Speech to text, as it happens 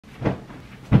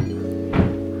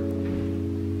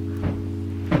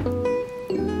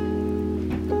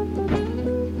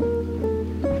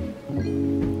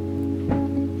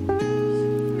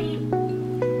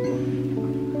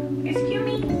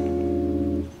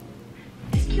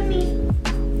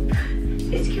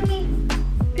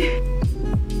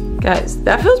Guys,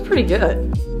 that feels pretty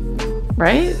good,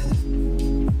 right?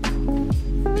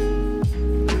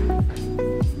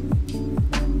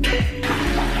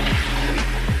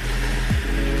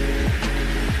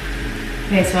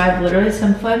 Okay, so I've literally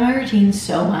simplified my routine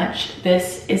so much.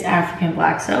 This is African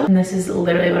black soap, and this is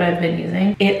literally what I've been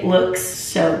using. It looks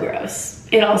so gross.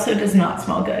 It also does not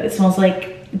smell good. It smells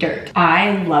like dirt.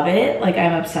 I love it. Like,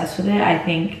 I'm obsessed with it. I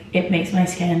think it makes my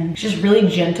skin just really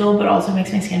gentle, but also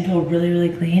makes my skin feel really, really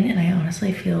clean. And I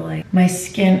honestly feel like my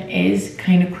skin is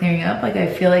kind of clearing up. Like,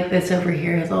 I feel like this over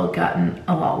here has all gotten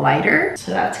a lot lighter,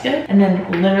 so that's good. And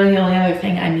then literally the only other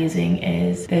thing I'm using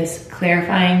is this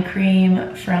clarifying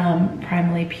cream from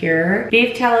Primally Pure.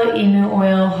 Beef tallow, emu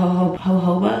oil,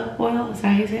 jojoba oil, is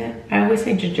that how you say it? I always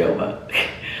say jojoba.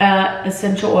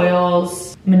 Essential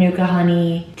oils, manuka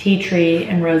honey, tea tree,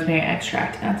 and rosemary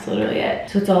extract. That's literally it.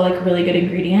 So it's all like really good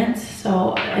ingredients.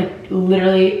 So I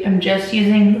literally am just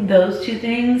using those two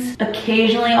things.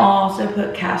 Occasionally I'll also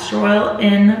put castor oil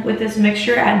in with this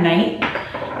mixture at night,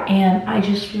 and I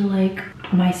just feel like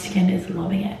my skin is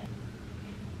loving it.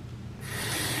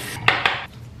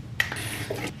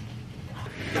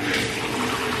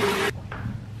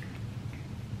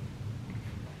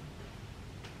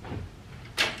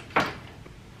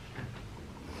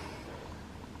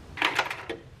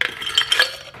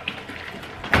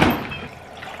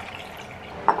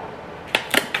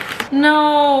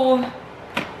 No,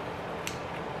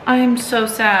 I'm so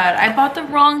sad. I bought the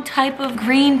wrong type of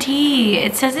green tea.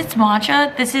 It says it's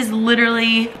matcha. This is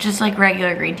literally just like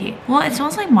regular green tea. Well, it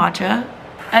smells like matcha.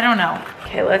 I don't know.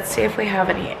 Okay, let's see if we have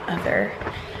any other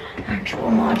actual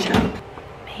matcha.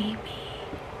 Maybe.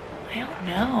 I don't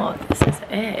know if this is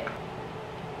it.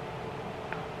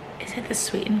 Is it the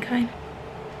sweetened kind?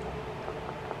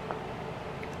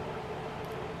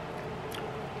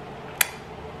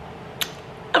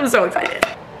 I'm so excited.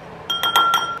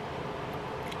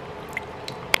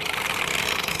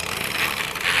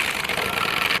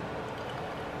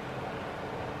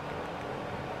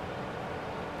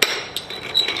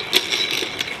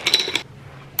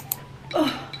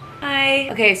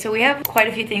 Okay, so we have quite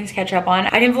a few things to catch up on.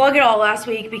 I didn't vlog it all last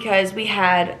week because we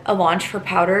had a launch for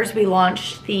powders. We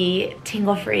launched the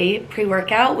tingle-free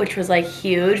pre-workout, which was like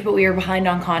huge, but we were behind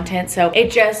on content. So it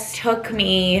just took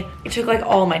like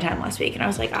all my time last week. And I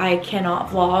was like, I cannot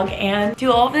vlog and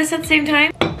do all of this at the same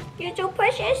time. You're so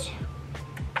precious.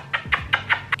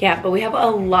 Yeah, but we have a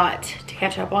lot to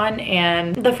catch up on,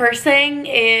 and the first thing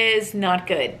is not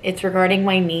good. It's regarding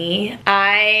my knee.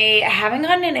 I haven't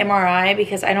gotten an MRI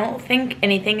because I don't think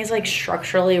anything is like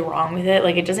structurally wrong with it.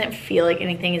 Like, it doesn't feel like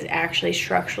anything is actually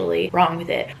structurally wrong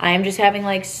with it. I am just having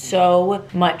like so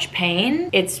much pain.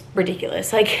 It's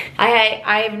ridiculous. Like,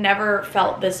 I've never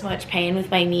felt this much pain with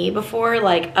my knee before,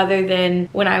 like other than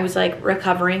when I was like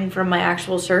recovering from my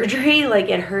actual surgery. Like,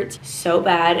 it hurts so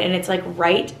bad, and it's like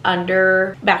right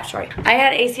under. Backstory. I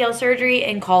had ACL surgery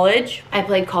in college. I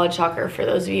played college soccer, for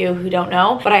those of you who don't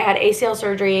know, but I had ACL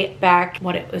surgery back,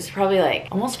 it was probably like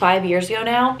almost 5 years ago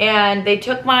now, and they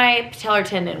took my patellar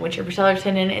tendon, which your patellar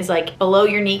tendon is like below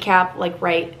your kneecap, like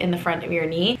right in the front of your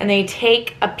knee, and they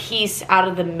take a piece out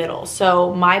of the middle.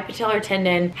 So my patellar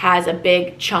tendon has a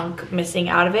big chunk missing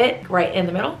out of it, right in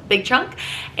the middle, big chunk,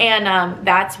 and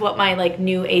that's what my like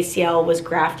new ACL was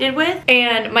grafted with.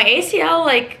 And my ACL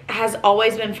like has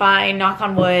always been fine, knock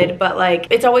on wood, but like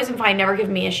it's always been fine, never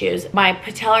given me issues. My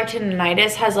patellar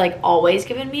tendonitis has like always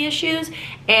given me issues,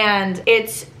 and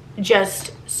it's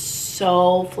just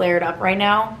so flared up right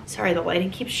now. Sorry, the lighting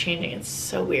keeps changing. It's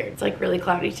so weird. It's like really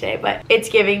cloudy today, but it's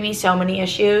giving me so many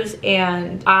issues,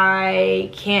 and I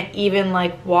can't even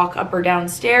like walk up or down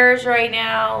stairs right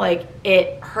now. Like,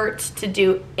 it hurts to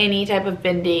do any type of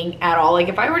bending at all. Like,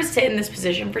 if I were to sit in this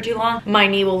position for too long, my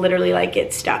knee will literally like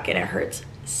get stuck, and it hurts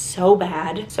so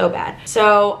bad, so bad.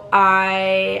 So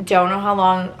I don't know how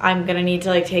long I'm gonna need to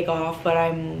like take off, but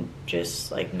I'm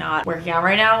just like not working out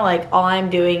right now. Like, all I'm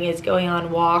doing is going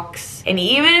on walks, and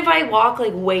even if I walk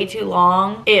like way too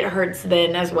long, it hurts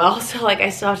then as well. So like, I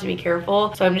still have to be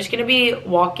careful. So I'm just gonna be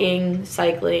walking,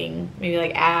 cycling, maybe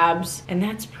like abs, and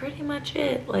that's pretty much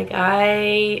it. Like,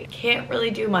 I can't really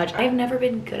do much. I've never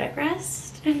been good at rest.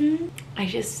 I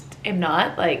just am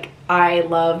not. Like, I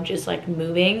love just like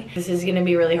moving. This is gonna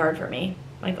be really hard for me.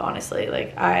 Like, honestly,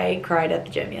 like, I cried at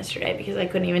the gym yesterday because I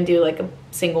couldn't even do like a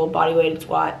single body weighted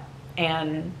squat,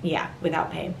 and yeah,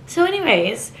 without pain. So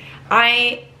anyways,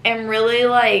 I am really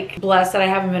like blessed that I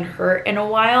haven't been hurt in a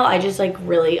while. I just like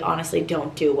really honestly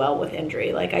don't do well with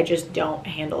injury. Like, I just don't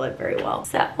handle it very well.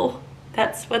 So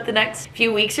that's what the next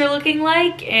few weeks are looking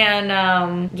like,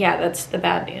 and yeah, that's the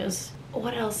bad news.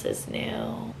 What else is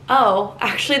new? Oh,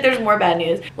 actually there's more bad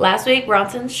news. Last week,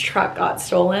 Bronson's truck got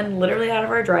stolen literally out of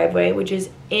our driveway, which is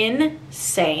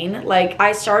insane. Like,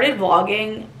 I started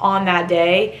vlogging on that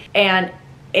day and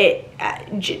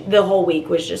the whole week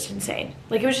was just insane.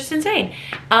 Like, it was just insane.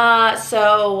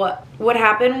 So what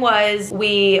happened was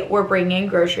we were bringing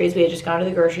groceries. We had just gone to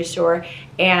the grocery store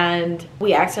and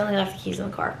we accidentally left the keys in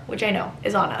the car, which I know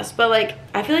is on us. But like,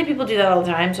 I feel like people do that all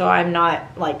the time. So I'm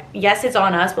not like, yes, it's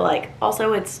on us, but like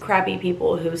also it's crappy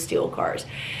people who steal cars.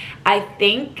 I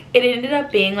think it ended up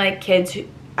being like kids who,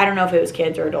 I don't know if it was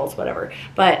kids or adults, whatever,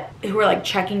 but who were like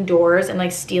checking doors and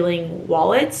like stealing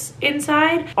wallets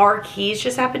inside. Our keys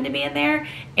just happened to be in there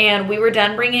and we were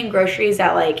done bringing groceries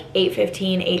at like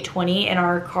 8:15, 8:20 and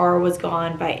our car was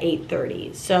gone by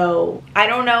 8:30. So I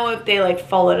don't know if they like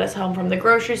followed us home from the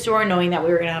grocery store knowing that we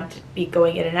were gonna have to be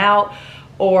going in and out,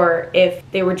 or if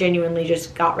they were genuinely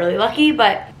just got really lucky.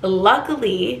 But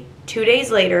luckily 2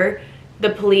 days later, the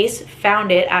police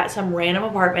found it at some random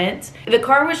apartments. The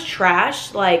car was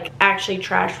trashed, like actually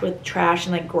trashed with trash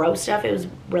and like gross stuff. It was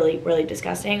really, really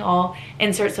disgusting. I'll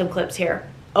insert some clips here.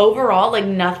 Overall, like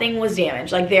nothing was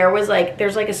damaged. Like there's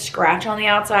like a scratch on the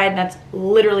outside and that's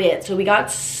literally it. So we got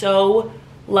so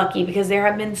lucky because there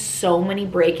have been so many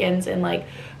break-ins and like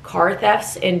car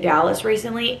thefts in Dallas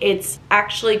recently. It's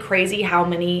actually crazy how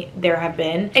many there have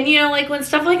been. And you know, like when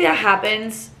stuff like that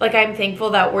happens, like I'm thankful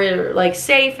that we're like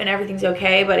safe and everything's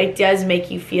okay, but it does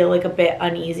make you feel like a bit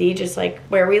uneasy, just like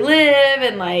where we live,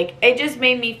 and like it just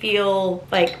made me feel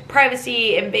like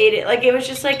privacy invaded. Like it was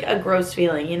just like a gross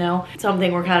feeling, you know?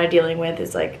 Something we're kind of dealing with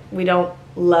is like we don't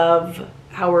love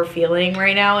how we're feeling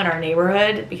right now in our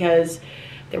neighborhood, because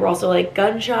there were also like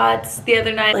gunshots the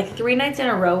other night. Like 3 nights in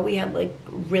a row, we had like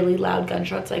really loud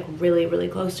gunshots, like really, really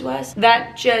close to us.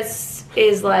 That just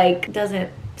is like, doesn't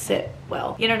sit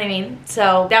well. You know what I mean?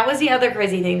 So that was the other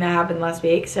crazy thing that happened last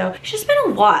week. So it's just been a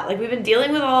lot. Like we've been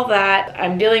dealing with all of that.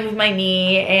 I'm dealing with my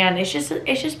knee and it's just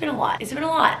been a lot. It's been a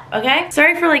lot, okay?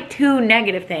 Sorry for like 2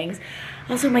 negative things.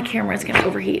 Also, my camera is gonna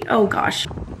overheat. Oh gosh.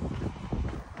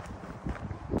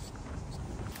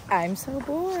 I'm so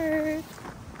bored.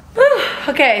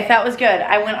 Okay, that was good.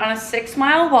 I went on a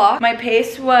 6-mile walk. My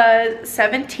pace was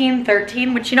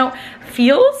 17:13, which, you know,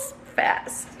 feels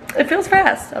fast. It feels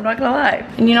fast, I'm not gonna lie.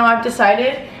 And you know, I've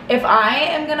decided if I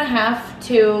am gonna have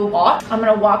to walk, I'm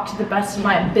gonna walk to the best of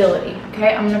my ability,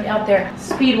 okay? I'm gonna be out there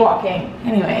speed walking.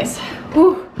 Anyways,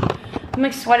 whew. I'm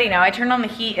like sweaty now. I turned on the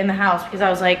heat in the house because I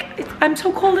was like, I'm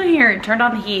so cold in here. Turned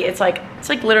on the heat. It's like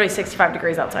literally 65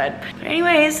 degrees outside. But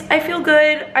anyways, I feel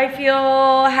good. I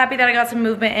feel happy that I got some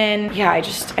movement in. Yeah, I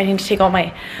need to take all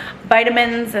my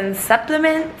vitamins and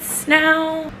supplements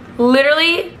now.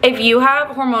 Literally, if you have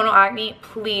hormonal acne,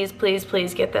 please, please,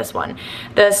 please get this one.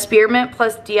 The spearmint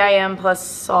plus DIM plus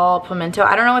saw pimento.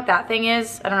 I don't know what that thing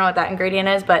is. I don't know what that ingredient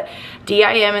is, but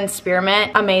DIM and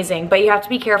spearmint, amazing. But you have to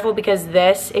be careful because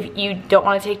this, if you don't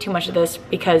want to take too much of this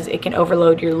because it can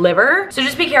overload your liver. So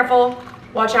just be careful,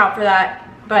 watch out for that.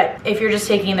 But if you're just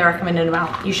taking the recommended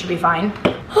amount, you should be fine.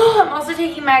 I'm also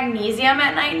taking magnesium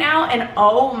at night now, and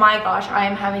oh my gosh, I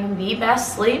am having the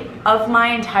best sleep of my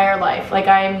entire life. Like,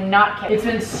 I'm not kidding. It's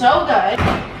been so good.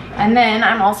 And then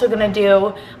I'm also gonna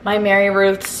do my Mary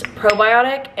Ruth's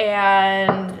probiotic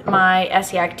and my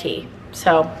Essiac tea.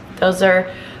 So those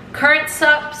are current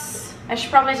sups. I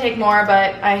should probably take more,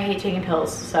 but I hate taking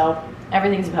pills, so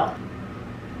everything's a pill.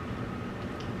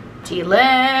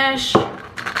 Delish.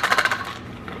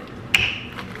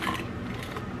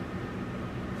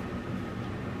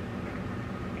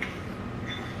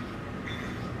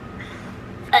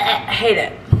 I hate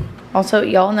it. Also,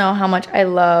 y'all know how much I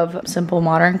love Simple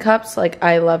Modern cups. Like,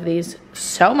 I love these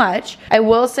so much. I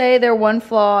will say their one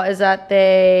flaw is that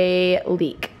they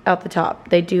leak out the top.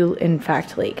 They do, in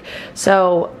fact, leak.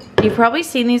 So, you've probably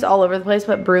seen these all over the place,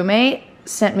 but Brewmate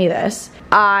sent me this.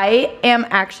 I am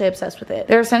actually obsessed with it.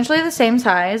 They're essentially the same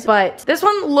size, but this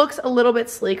one looks a little bit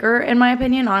sleeker in my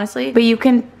opinion, honestly. But you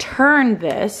can turn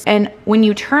this, and when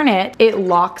you turn it, it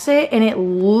locks it, and it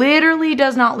literally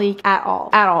does not leak at all.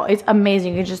 At all. It's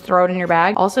amazing. You can just throw it in your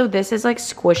bag. Also, this is like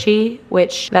squishy,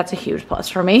 which that's a huge plus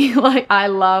for me. Like, I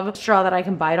love straw that I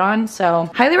can bite on, so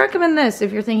highly recommend this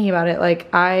if you're thinking about it. Like,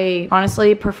 I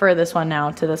honestly prefer this one now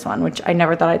to this one, which I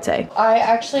never thought I'd say. I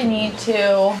actually need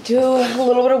to do a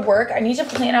little bit of work. I need to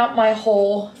plan out my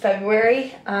whole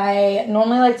February. I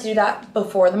normally like to do that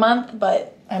before the month,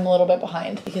 but I'm a little bit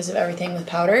behind because of everything with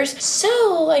powders.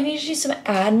 So I need to do some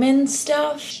admin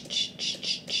stuff.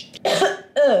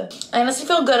 I honestly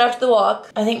feel good after the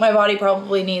walk. I think my body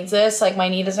probably needs this. Like, my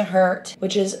knee doesn't hurt,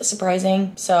 which is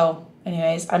surprising. So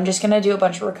Anyways, I'm just gonna do a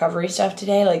bunch of recovery stuff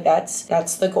today. Like that's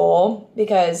the goal,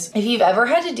 because if you've ever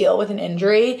had to deal with an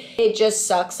injury, it just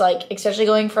sucks. Like, especially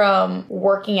going from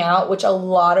working out, which a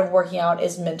lot of working out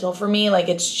is mental for me. Like,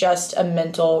 it's just a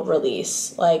mental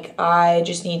release. Like, I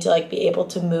just need to like be able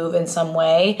to move in some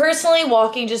way. Personally,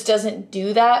 walking just doesn't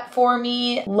do that for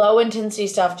me. Low intensity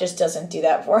stuff just doesn't do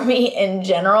that for me in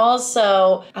general.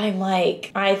 So I'm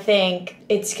like, I think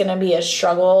it's gonna be a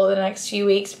struggle the next few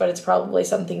weeks, but it's probably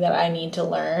something that I need to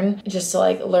learn, just to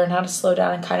like learn how to slow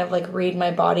down and kind of like read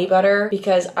my body better,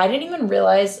 because I didn't even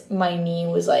realize my knee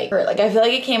was like hurt. Like, I feel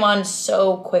like it came on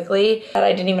so quickly that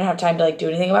I didn't even have time to like do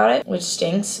anything about it, which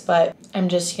stinks. But I'm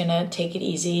just gonna take it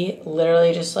easy,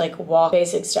 literally just like walk,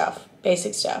 basic stuff.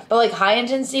 But like high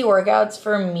intensity workouts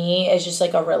for me is just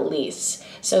like a release.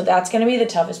 So that's gonna be the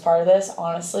toughest part of this,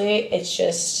 honestly. It's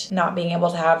just not being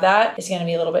able to have that is gonna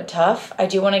be a little bit tough. I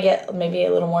do wanna get maybe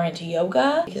a little more into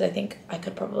yoga, because I think I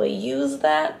could probably use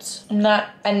that.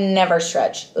 I never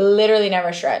stretch, literally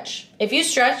never stretch. If you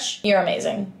stretch, you're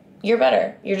amazing. You're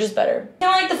better. You're just better.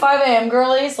 Kind of like the 5 a.m.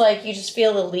 girlies, like you just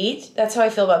feel elite. That's how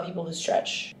I feel about people who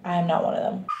stretch. I am not one of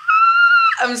them.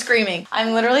 I'm screaming.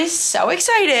 I'm literally so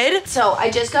excited. So I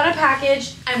just got a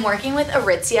package. I'm working with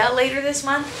Aritzia later this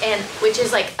month, and which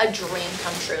is like a dream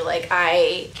come true. Like,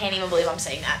 I can't even believe I'm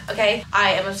saying that, okay?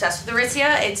 I am obsessed with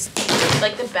Aritzia. It's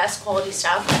like the best quality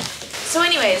stuff. So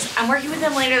anyways, I'm working with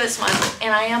them later this month,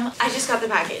 and I just got the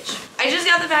package.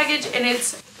 And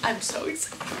I'm so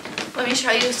excited. Let me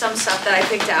show you some stuff that I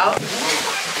picked out.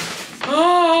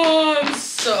 Oh, I'm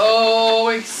so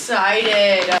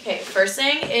excited. Okay, first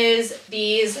thing is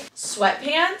these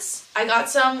sweatpants. I got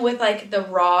some with like the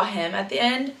raw hem at the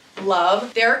end.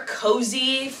 Love. Their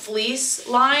cozy fleece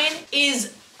line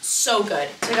is so good.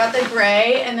 So I got the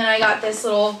gray, and then I got this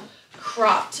little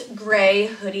cropped gray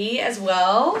hoodie as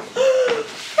well.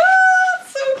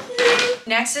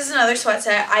 Next is another sweat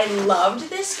set. I loved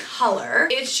this color.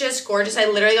 It's just gorgeous. I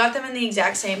literally got them in the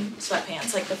exact same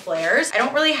sweatpants, like the flares. I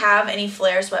don't really have any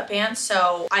flare sweatpants,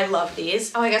 so I love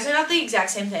these. Oh, I guess I got the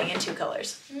exact same thing in 2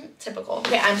 colors. Typical.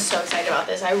 Okay, I'm so excited about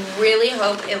this. I really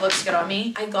hope it looks good on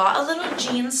me. I got a little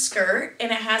jean skirt,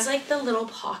 and it has like the little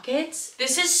pockets.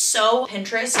 This is so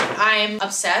Pinterest. I'm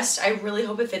obsessed. I really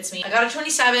hope it fits me. I got a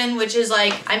 27, which is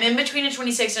like, I'm in between a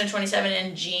 26 and a 27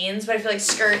 in jeans, but I feel like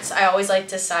skirts, I always like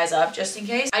to size up just in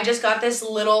case. I just got this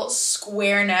little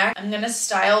square neck. I'm gonna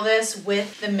style this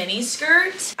with the mini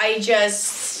skirt.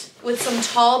 With some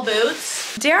tall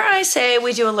boots. Dare I say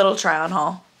we do a little try on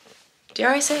haul? Dare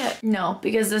I say it? No,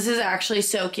 because this is actually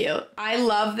so cute. I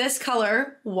love this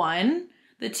color. One,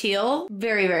 the teal,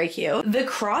 very, very cute. The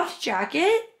cropped jacket,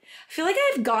 I feel like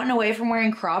I've gotten away from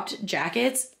wearing cropped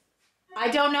jackets. I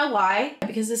don't know why,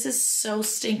 because this is so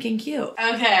stinking cute.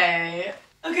 Okay,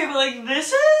 but like,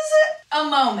 this is a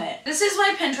moment. This is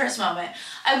my Pinterest moment.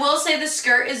 I will say the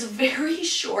skirt is very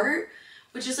short,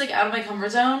 which is like out of my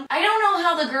comfort zone. I don't know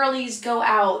how the girlies go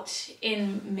out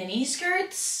in mini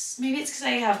skirts. Maybe it's because I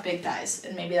have big thighs,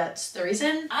 and maybe that's the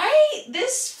reason.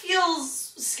 This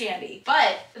feels scanty,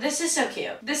 but this is so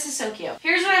cute. This is so cute.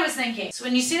 Here's what I was thinking. So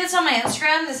when you see this on my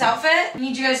Instagram, this outfit, I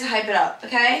need you guys to hype it up,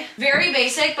 okay? Very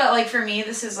basic, but like for me,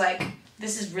 this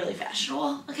is really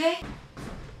fashionable, okay?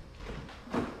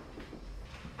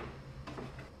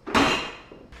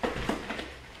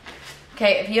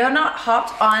 Okay, if you have not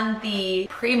hopped on the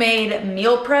pre-made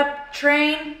meal prep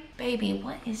train, baby,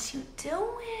 what is you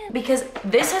doing? Because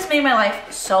this has made my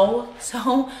life so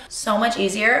much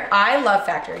easier. I love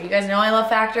Factor. You guys know I love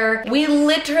Factor. We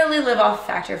literally live off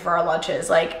Factor for our lunches.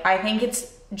 Like, I think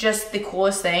it's just the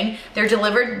coolest thing. They're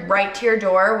delivered right to your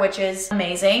door, which is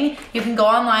amazing. You can go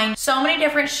online, so many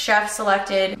different chef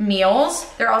selected meals.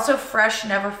 They're also fresh,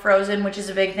 never frozen, which is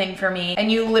a big thing for me.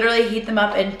 And you literally heat them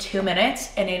up in 2 minutes,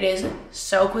 and it is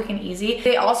so quick and easy.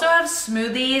 They also have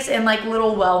smoothies and like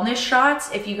little wellness shots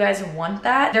if you guys want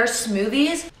that. Their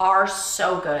smoothies are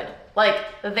so good. Like,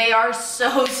 they are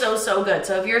so good.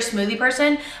 So if you're a smoothie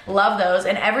person, love those.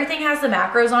 And everything has the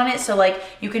macros on it, so like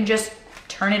you can just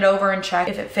turn it over and check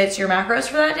if it fits your macros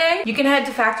for that day. You can head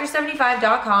to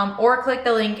factor75.com or click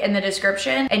the link in the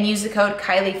description and use the code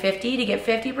Kylie50 to get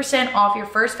 50% off your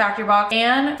first Factor box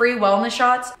and free wellness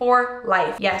shots for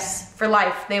life. Yes, for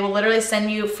life. They will literally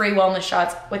send you free wellness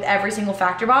shots with every single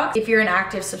Factor box if you're an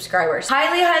active subscriber.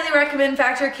 Highly recommend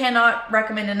Factor. Cannot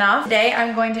recommend enough. Today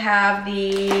I'm going to have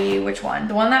which one?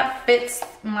 The one that fits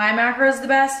my macros the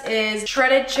best is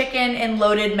shredded chicken and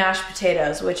loaded mashed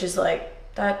potatoes, which is like,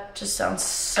 that just sounds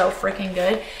so freaking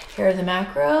good. Here are the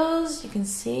macros, you can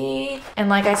see. And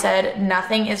like I said,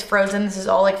 nothing is frozen. This is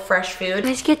all like fresh food.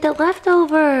 Guys, get the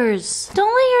leftovers.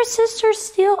 Don't let your sister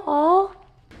steal all.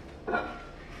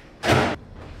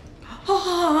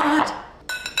 hot.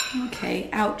 Okay,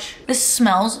 ouch. This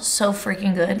smells so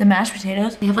freaking good. The mashed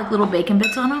potatoes, they have like little bacon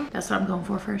bits on them. That's what I'm going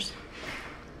for first.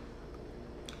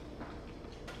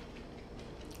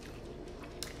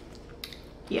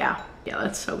 Yeah,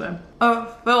 that's so good.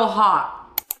 Oh, feel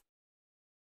hot.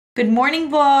 Good morning,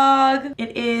 vlog.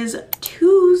 It is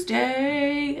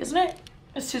Tuesday, isn't it?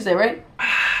 It's Tuesday, right?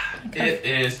 Okay. It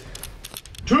is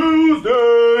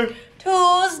Tuesday.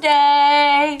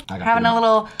 Having a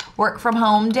little work from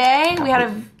home day.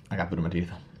 I got food in my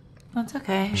teeth. That's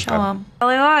okay. Show them.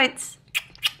 Kylie lights.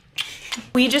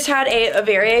 We just had a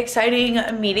very exciting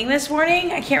meeting this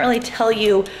morning. I can't really tell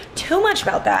you too much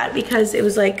about that because it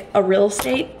was like a real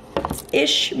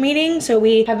estate-ish meeting. So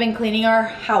we have been cleaning our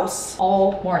house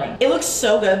all morning. It looks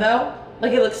so good though.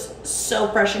 Like it looks so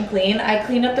fresh and clean. I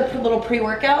cleaned up the little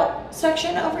pre-workout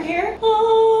section over here.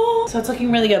 Oh, so it's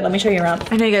looking really good. Let me show you around.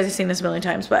 I know you guys have seen this a million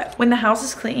times, but when the house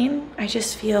is clean, I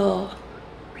just feel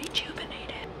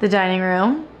rejuvenated. The dining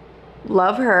room,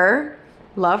 love her,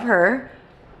 love her.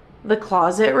 The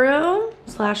closet room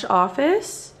 /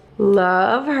 office,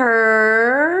 love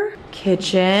her.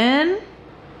 Kitchen,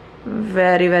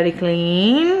 very, very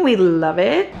clean. We love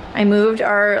it. I moved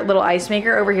our little ice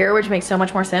maker over here, which makes so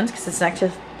much more sense because it's next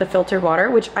to the filtered water,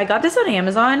 which I got this on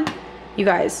Amazon. You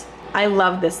guys, I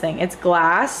love this thing. It's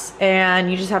glass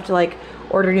and you just have to like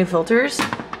order new filters.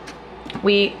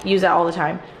 We use that all the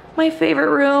time. My favorite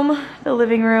room, the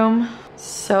living room.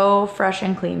 So fresh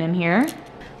and clean in here.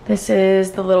 This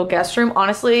is the little guest room.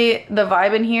 Honestly, the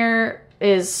vibe in here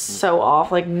is so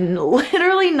off. Like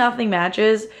literally nothing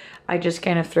matches. I just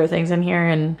kind of throw things in here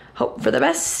and hope for the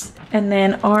best. And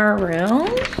then our room,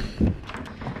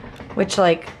 which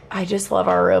like, I just love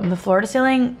our room. The floor to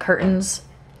ceiling curtains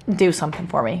do something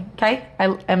for me, okay?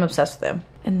 I'm obsessed with them.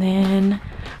 And then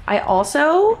I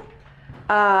also,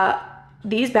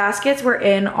 these baskets were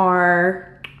in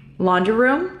our laundry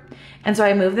room. And so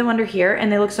I moved them under here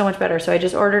and they look so much better. So I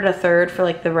just ordered a third for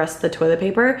like the rest of the toilet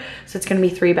paper. So it's gonna be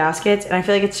 3 baskets. And I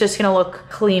feel like it's just gonna look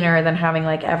cleaner than having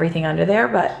like everything under there.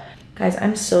 But guys,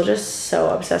 I'm still just so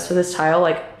obsessed with this tile.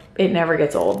 Like it never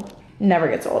gets old, never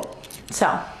gets old.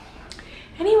 So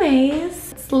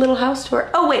anyways, it's a little house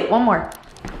tour. Oh wait, one more.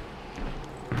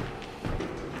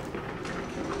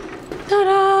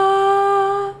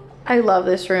 Ta-da! I love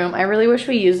this room. I really wish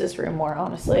we used this room more,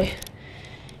 honestly.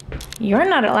 You're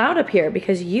not allowed up here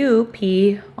because you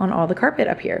pee on all the carpet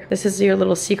up here. This is your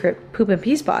little secret poop and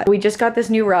pee spot. We just got this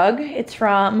new rug. It's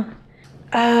from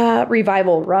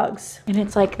Revival Rugs. And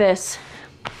it's like this.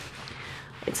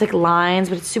 It's like lines,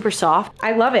 but it's super soft.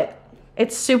 I love it.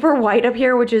 It's super white up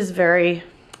here, which is very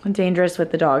dangerous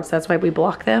with the dogs. That's why we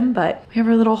block them. But we have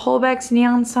our little Holbeck's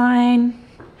neon sign.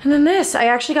 And then this, I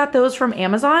actually got those from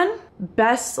Amazon.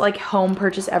 Best like home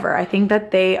purchase ever. I think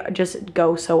that they just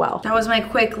go so well. That was my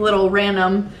quick little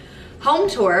random home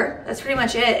tour. That's pretty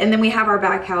much it. And then we have our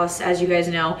back house, as you guys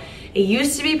know. It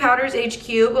used to be Powder's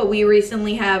HQ, but we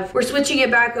recently we're switching it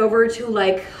back over to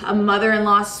like a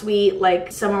mother-in-law suite,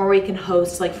 like somewhere where we can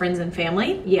host like friends and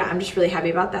family. Yeah, I'm just really happy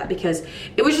about that because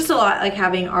it was just a lot like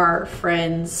having our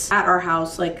friends at our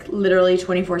house like literally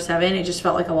 24/7. It just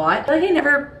felt like a lot. I feel like I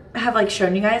never have like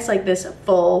shown you guys like this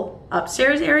full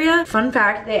upstairs area. Fun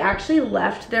fact, they actually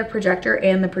left their projector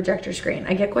and the projector screen.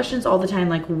 I get questions all the time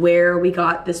like where we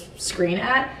got this screen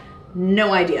at.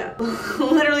 No idea.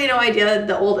 Literally no idea.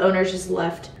 The old owners just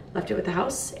left it with the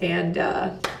house and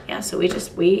yeah, so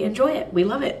we enjoy it. We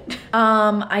love it.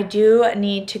 I do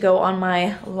need to go on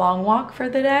my long walk for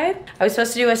the day. I was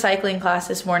supposed to do a cycling class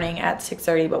this morning at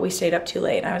 6:30, but we stayed up too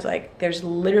late and I was like, there's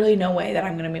literally no way that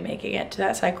I'm gonna be making it to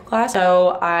that cycle class.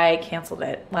 So I canceled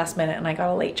it last minute and I got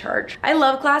a late charge. I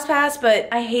love ClassPass, but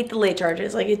I hate the late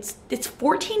charges. Like it's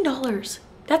 $14.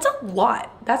 That's a lot.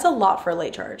 That's a lot for a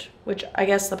late charge, which I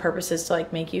guess the purpose is to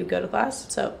like make you go to class.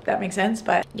 So that makes sense.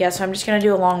 But yeah, so I'm just gonna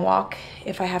do a long walk.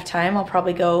 If I have time, I'll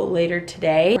probably go later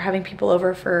today. We're having people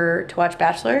over to watch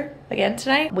Bachelor again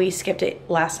tonight. We skipped it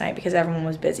last night because everyone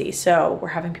was busy. So we're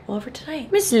having people over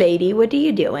tonight. Miss Lady, what are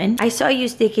you doing? I saw you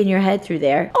sticking your head through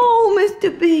there. Oh,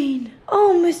 Mr. Bean.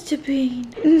 Oh, Mr.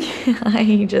 Bean.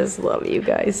 I just love you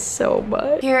guys so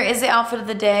much. Here is the outfit of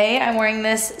the day. I'm wearing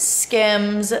this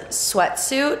Skims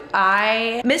sweatsuit.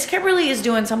 Miss Kimberly is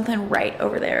doing something right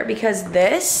over there because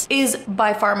this is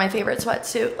by far my favorite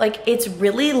sweatsuit. Like it's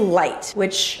really light,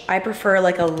 which I prefer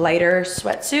like a lighter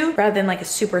sweatsuit rather than like a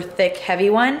super thick, heavy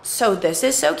one. So this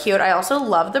is so cute. I also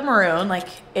love the maroon, like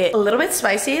it a little bit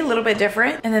spicy, a little bit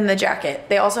different. And then the jacket.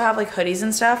 They also have like hoodies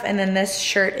and stuff. And then this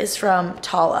shirt is from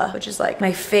Tala, which is like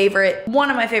my favorite, one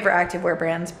of my favorite activewear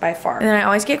brands by far. And then I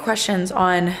always get questions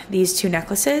on these two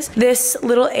necklaces. This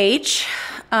little H,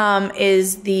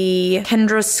 is the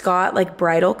Kendra Scott like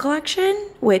bridal collection,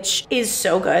 which is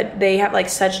so good. They have like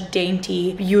such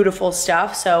dainty, beautiful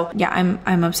stuff. So yeah,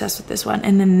 I'm obsessed with this one.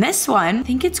 And then this one, I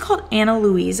think it's called Anna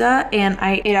Luisa, and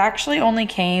it actually only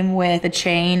came with the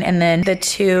chain and then the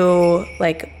 2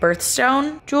 like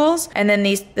birthstone jewels, and then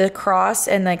the cross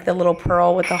and like the little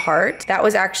pearl with the heart. That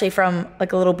was actually from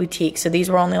like a little boutique. So these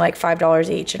were only like $5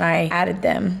 each, and I added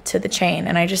them to the chain.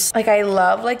 And I just like, I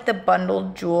love like the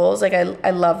bundled jewels. Like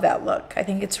I love that look. I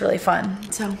think it's really fun.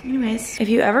 So anyways, if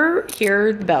you ever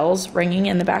hear the bells ringing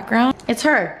in the background, it's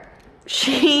her.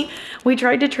 We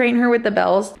tried to train her with the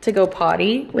bells to go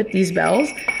potty with these bells,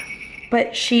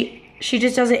 but she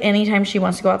just does it anytime she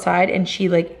wants to go outside, and she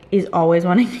like is always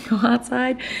wanting to go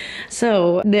outside.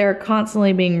 So they're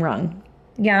constantly being rung.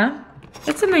 Yeah,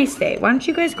 it's a nice day. Why don't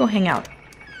you guys go hang out?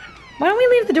 Why don't we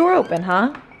leave the door open,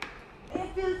 huh? It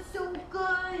feels so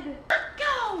good.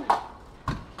 Go!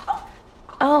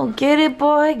 Oh, get it,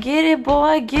 boy, get it,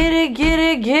 boy, get it, get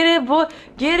it, get it, boy,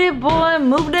 get it, boy,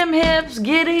 move them hips,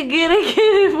 get it, get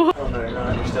it, boy. Oh no, you're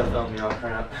not. Your stuff fell in your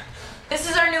crap. This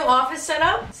is our new office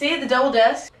setup. See, the double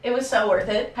desk. It was so worth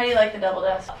it. How do you like the double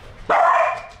desk? That's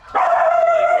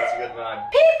a good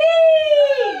vibe.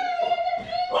 Pee-pee!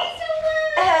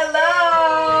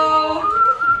 Hello!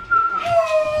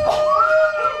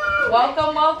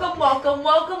 Welcome, welcome, welcome,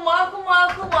 welcome, welcome,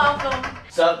 welcome, welcome.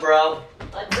 What's up, bro?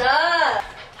 What's up?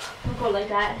 Don't go like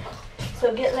that.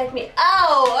 So get like me.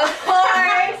 Oh, of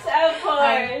course, of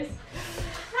course.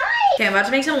 Hi. Okay, I'm about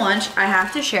to make some lunch. I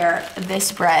have to share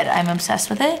this bread. I'm obsessed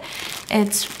with it.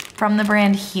 It's from the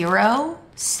brand Hero.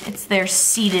 It's their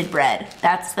seeded bread.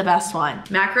 That's the best one.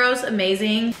 Macros,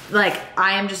 amazing. Like,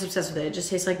 I am just obsessed with it. It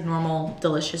just tastes like normal,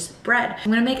 delicious bread.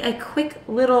 I'm gonna make a quick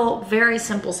little, very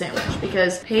simple sandwich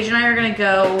because Paige and I are gonna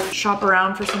go shop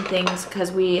around for some things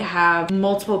because we have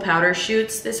multiple powder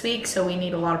shoots this week, so we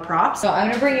need a lot of props. So I'm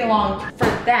gonna bring you along for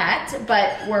that,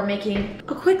 but we're making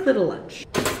a quick little lunch.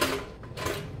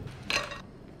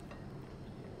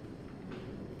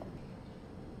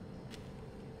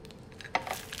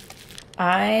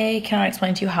 I cannot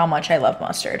explain to you how much I love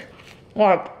mustard.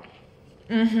 What?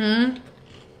 It's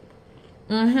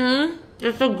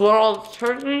a girl's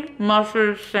turkey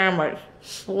mustard sandwich.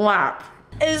 Slap.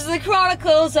 Is the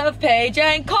Chronicles of Paige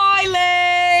and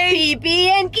Kylie. Pee-pee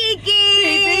and Kiki.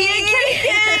 Pee-pee and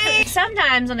Kiki.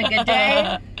 Sometimes on a good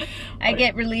day, I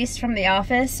get released from the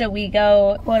office, so we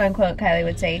go, quote unquote, Kylie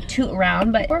would say, toot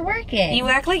around, but we're working. You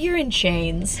act like you're in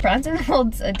chains. Bronson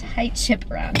holds a tight ship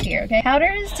around here, okay?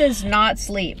 Powders does not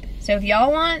sleep. So if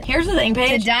y'all want Here's the thing, to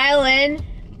Paige. dial in,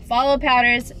 follow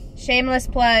Powders, shameless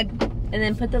plug, and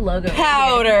then put the logo in here.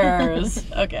 Powders.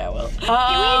 Okay, I will.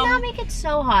 Can we not make it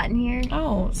so hot in here?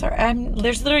 Oh, sorry.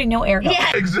 There's literally no air going.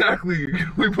 Yeah. Exactly.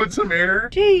 We put some air.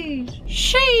 Jeez.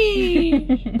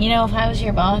 She. You know, if I was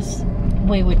your boss,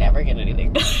 we would never get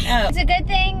anything. Oh. It's a good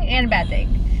thing and a bad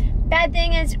thing. Bad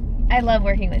thing is I love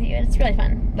working with you. It's really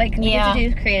fun. Like, we get to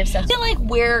do creative stuff. I feel like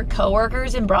we're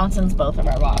coworkers and Bronson's both of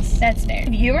our boss. That's fair.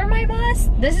 If you were my boss,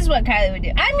 this is what Kylie would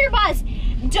do. I'm your boss.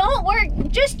 Don't work.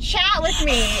 Just chat with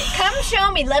me. Come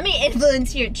show me. Let me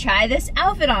influence you. Try this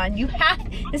outfit on.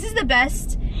 This is the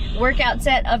best workout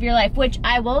set of your life, which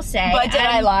I will say. But did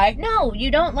I lie? No, you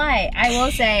don't lie. I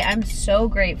will say I'm so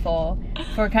grateful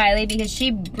for Kylie because she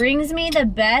brings me the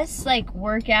best like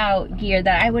workout gear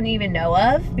that I wouldn't even know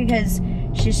of because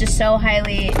she's just so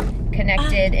highly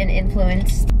connected and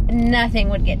influenced. Nothing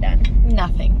would get done.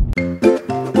 Nothing.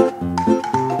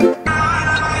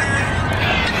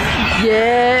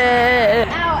 Yeah.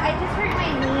 Ow, I just hurt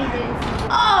my knee, dude.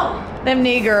 Oh, them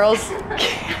knee girls.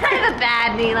 I have a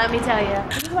bad knee, let me tell you.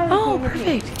 Oh,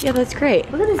 perfect. Yeah, that's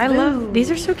great. Look at this I love, boob.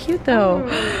 these are so cute though.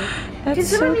 That's Can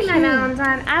so someone be cute. my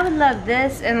Valentine? I would love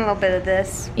this and a little bit of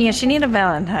this. Yeah, she need a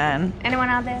Valentine. Anyone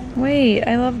out there? Wait,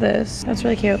 I love this. That's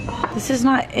really cute. This is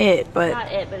not it, but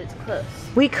Not it, but it's close.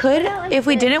 we could, like if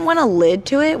we this. didn't want a lid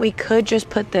to it, we could just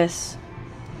put this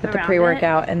with the Around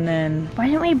pre-workout and then, Why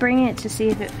don't we bring it to see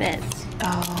if it fits?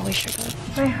 oh, we should.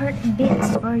 My heart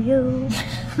beats for you.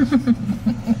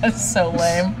 That's so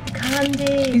lame.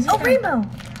 Candy. Oh, rainbow.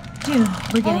 Dude,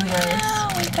 we're getting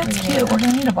those. That's cute. We're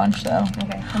gonna need a bunch though.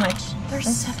 Okay, how much? They're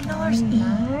 $7 each.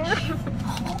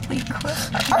 Holy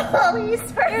crap. Oh, he's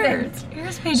perfect.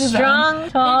 Here's Paige's Strong,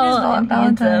 tall, and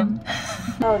handsome.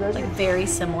 Oh, those are very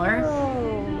similar.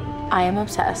 Oh. I am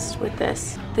obsessed with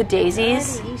this. The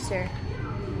daisies. Happy Easter.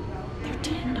 They're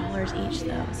 $10 each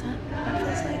though. Is that what it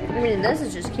feels like? I mean, this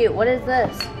is just cute. What is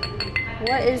this?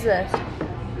 What is this?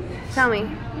 Tell me.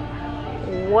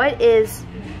 What is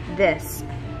this?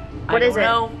 What is it?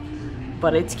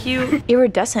 But it's cute.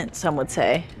 Iridescent, some would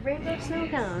say. Rainbow snow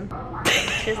cone.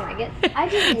 She doesn't like it. I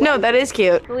just No, that is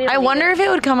cute. We don't I need wonder it. if it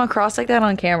would come across like that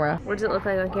on camera. What does it look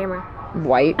like on camera?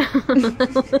 White.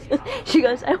 She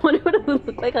goes, I wonder what it would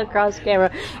look like across camera.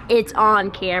 It's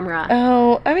on camera.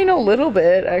 Oh, I mean a little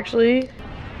bit actually.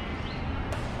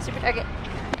 Super Target.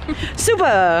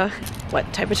 Super.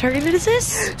 What type of Target is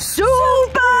this?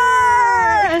 Super.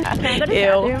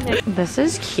 Ew. This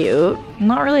is cute. I'm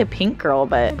not really a pink girl,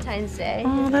 but. Valentine's Day.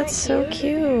 Oh, that's so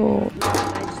cute.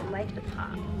 I just like the top.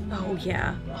 Oh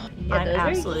yeah. Yeah, I'm those are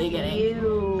absolutely getting.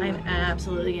 cute. I'm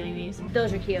absolutely getting these.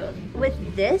 Those are cute.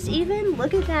 With this even,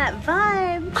 look at that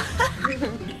vibe.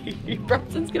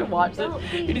 Bronson's gonna watch this.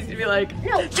 He's just gonna be like,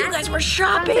 No, you guys were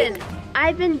shopping. Bronson,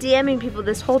 I've been DMing people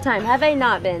this whole time. Have I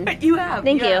not been? You have.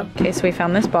 Thank you. Okay, so we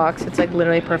found this box. It's like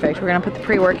literally perfect. We're gonna put the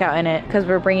pre-workout in it because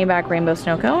we're bringing back Rainbow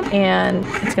Snow Cone, and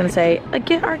it's gonna say,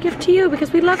 our gift to you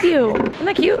because we love you. Isn't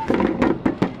that cute?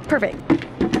 Perfect.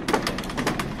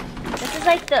 This is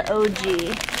like the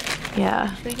OG.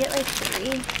 Yeah. Should we get like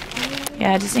 3?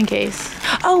 Yeah, just in case.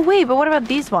 Oh wait, but what about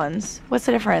these ones? What's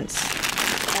the difference?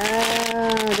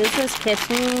 Oh, this was Kiss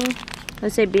Me.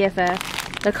 Let's say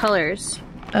BFF. The colors.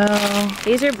 Oh.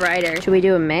 These are brighter. Should we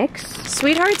do a mix?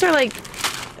 Sweethearts are like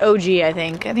OG, I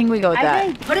think. I think we go with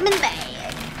that. Put them in the bag.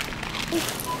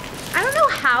 I don't know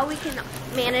how we can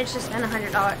manage to spend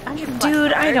 $100.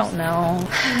 Dude, I don't know.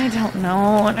 I don't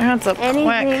know. That's a quick.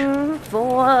 Anything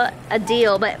for a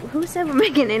deal, but who said we're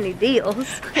making any deals?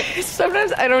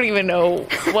 Sometimes I don't even know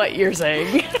what you're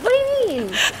saying. What do you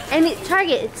mean? And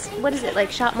Target, it's, what is it,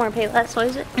 like shop more, pay less? What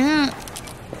is it?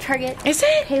 Target. Is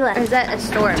it? Pay less. Or is that a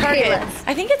store? Target. Pay less.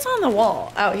 I think it's on the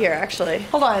wall out here, actually.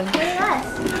 Hold on. Pay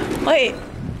less. Wait.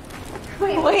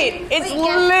 Wait. It's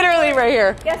literally right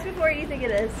here. Guess before you think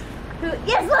it is.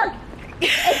 Yes, look! It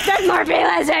says more, pay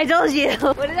less, I told you.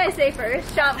 What did I say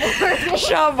first? Shop more.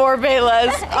 Shop more, pay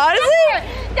less.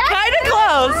 Honestly, kind of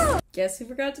close. Wow. Guess who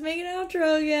forgot to make an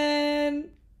outro again?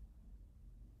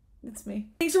 It's me.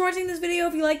 Thanks for watching this video.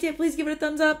 If you liked it, please give it a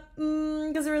thumbs up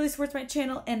because it really supports my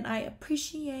channel and I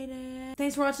appreciate it.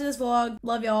 Thanks for watching this vlog.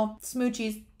 Love y'all.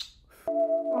 Smoochies.